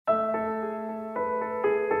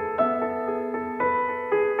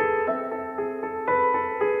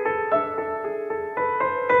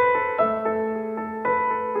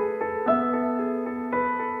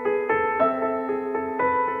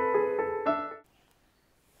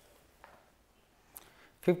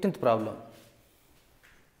15th problem.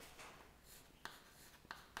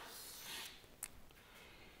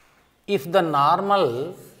 If the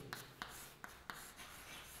normal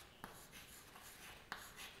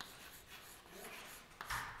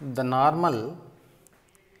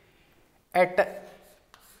at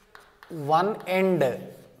one end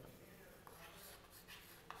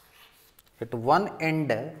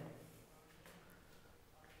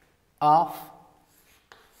of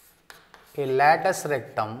a lattice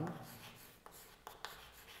rectum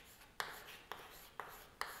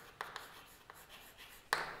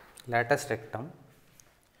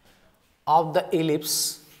of the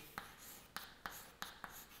ellipse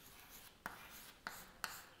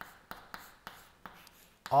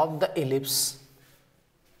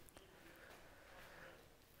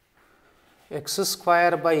x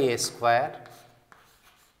square by a square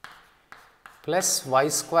plus y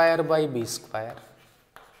square by b square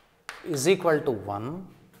is equal to 1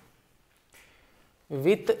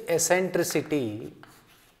 with eccentricity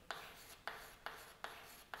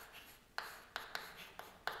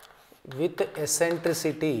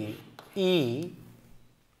E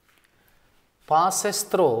passes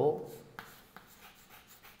through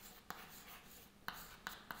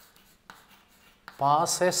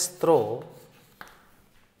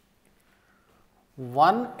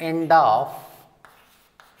one end of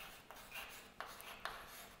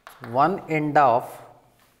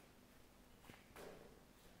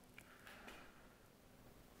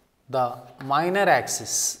the minor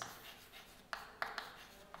axis.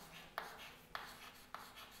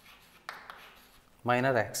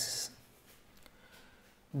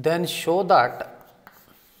 Then show that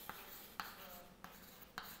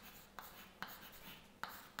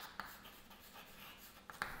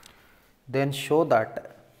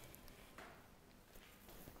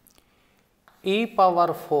e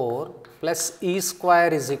power 4 plus e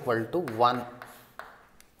square is equal to 1.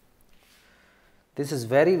 This is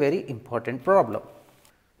very, very important problem.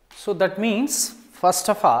 So, that means first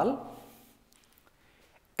of all,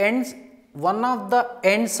 one of the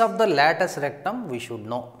ends of the lattice rectum we should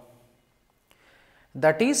know,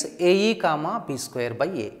 that is AE comma B square by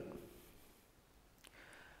A.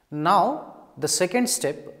 Now, the second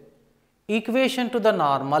step, equation to the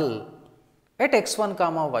normal at x1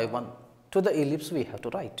 comma y1 to the ellipse we have to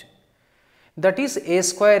write, that is a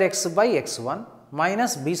square x by x1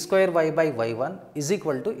 minus b square y by y1 is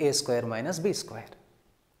equal to a square minus b square.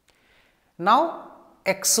 Now,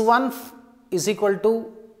 x1 is equal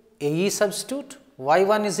to AE substitute,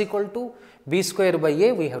 y1 is equal to b square by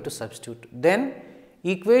a we have to substitute. Then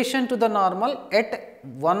equation to the normal at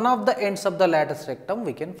one of the ends of the lattice rectum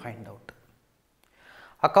we can find out.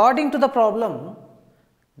 According to the problem,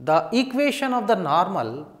 the equation of the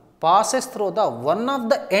normal passes through the one of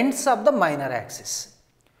the ends of the minor axis.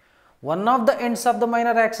 One of the ends of the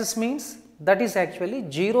minor axis means that is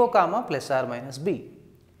actually 0 comma plus or minus b.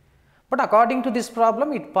 But according to this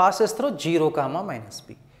problem, it passes through 0 comma minus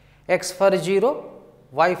b. X for 0,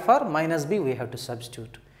 y for minus b we have to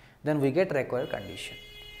substitute. Then we get required condition.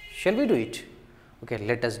 Shall we do it? Okay,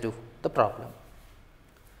 let us do the problem.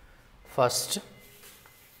 First,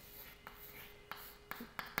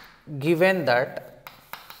 given that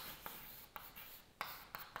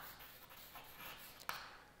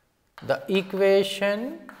the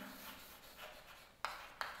equation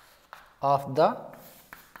of the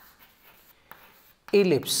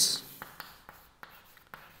ellipse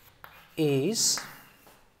is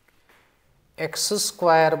x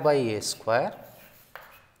square by a square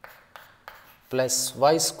plus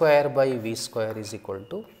y square by v square is equal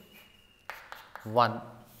to 1.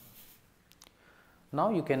 Now,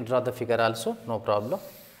 you can draw the figure also, no problem.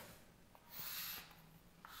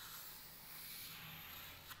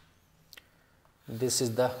 This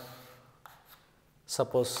is the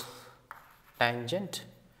suppose tangent.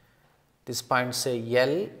 This point say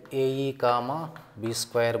L AE comma B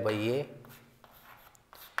square by A,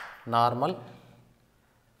 normal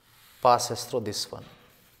passes through this one.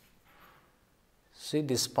 See,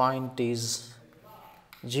 this point is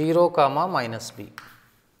 0 comma minus B,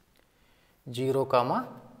 0 comma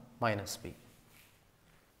minus B.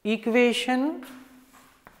 Equation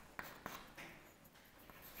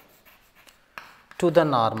to the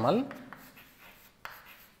normal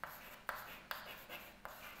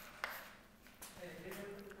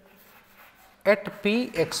at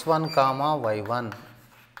P x1 comma y1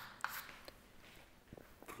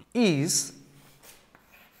 is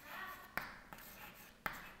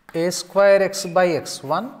a square x by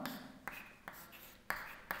x1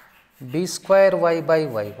 b square y by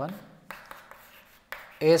y1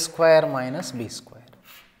 a square minus b square.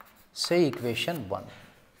 Say equation 1.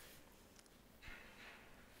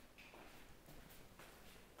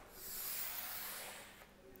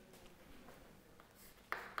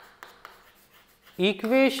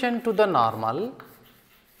 equation to the normal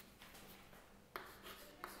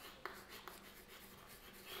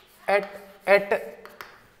at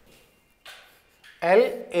L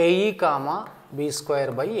AE comma B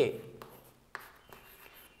square by A.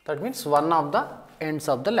 That means one of the ends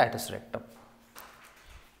of the lattice rectum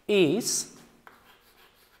is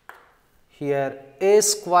here A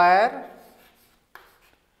square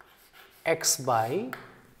x by,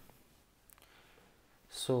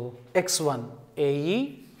 so x1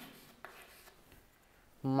 AE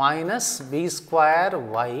minus B square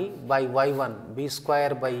y by y1 B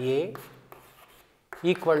square by A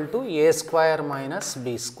equal to A square minus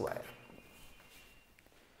B square.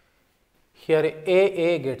 Here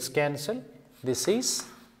A gets cancelled. This is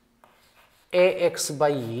AX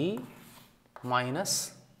by E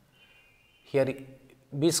minus, here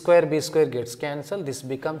B square gets cancelled. This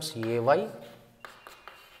becomes AY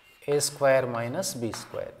A square minus B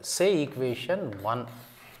square. Say equation 1,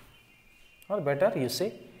 or better you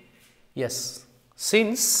say yes.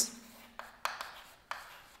 Since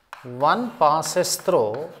 1 passes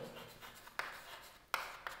through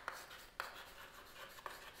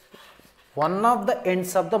one of the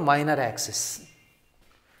ends of the minor axis,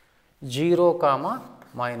 0 comma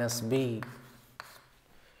minus B,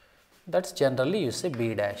 that's generally you say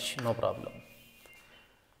B dash, no problem.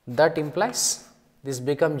 That implies this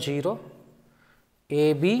becomes 0,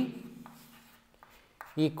 AB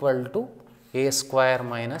equal to A square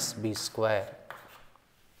minus B square.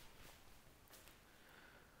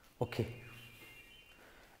 Okay.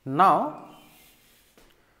 Now,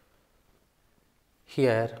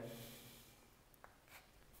 here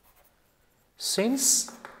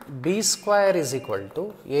since B square is equal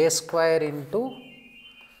to A square into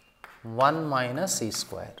 1 minus E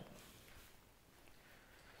square,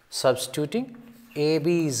 substituting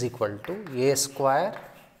AB is equal to A square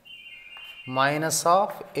minus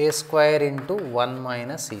of A square into 1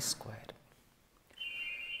 minus E square.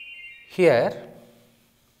 Here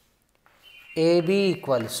AB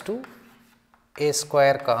equals to A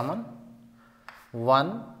square common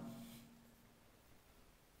 1,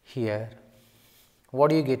 here what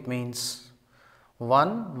do you get means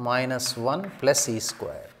 1 minus 1 plus E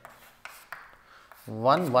square,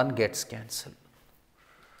 1 gets cancelled.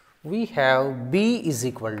 We have B is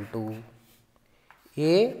equal to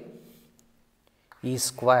A E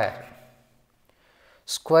square,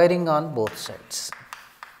 squaring on both sides.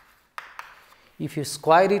 If you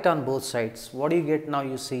square it on both sides, what do you get now?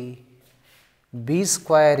 You see B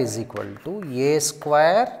square is equal to A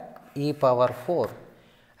square e power 4.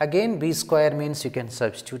 Again B square means you can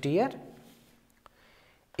substitute here.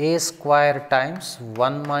 A square times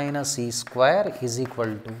 1 minus E square is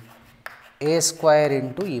equal to A square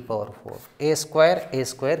into e power 4. A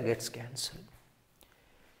square gets cancelled.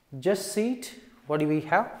 Just see it. What do we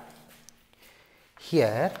have?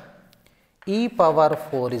 Here e power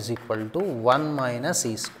 4 is equal to 1 minus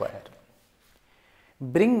E square.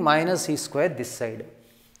 Bring minus E square this side.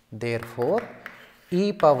 Therefore,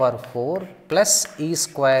 e power 4 plus E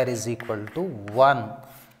square is equal to 1.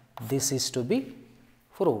 This is to be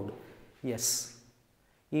proved. Yes,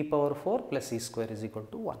 e power 4 plus E square is equal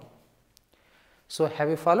to 1. So, have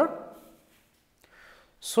you followed?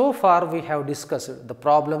 So far we have discussed the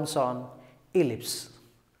problems on ellipse,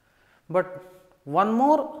 but one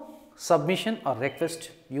more submission or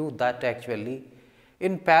request you that actually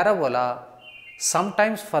in parabola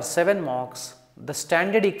sometimes for 7 marks the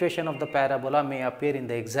standard equation of the parabola may appear in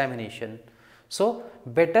the examination. So,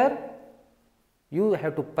 better you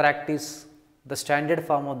have to practice the standard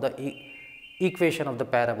form of the equation of the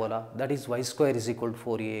parabola, that is y square is equal to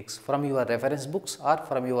 4ax, from your reference books or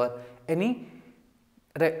from your any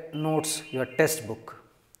notes, your test book.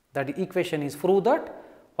 That equation is prove that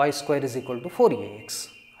y square is equal to 4ax.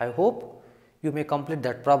 I hope you may complete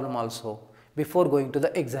that problem also before going to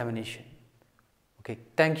the examination. Okay,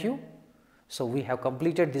 thank you. So, we have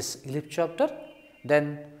completed this ellipse chapter,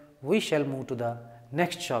 then we shall move to the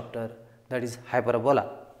next chapter, that is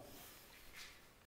hyperbola.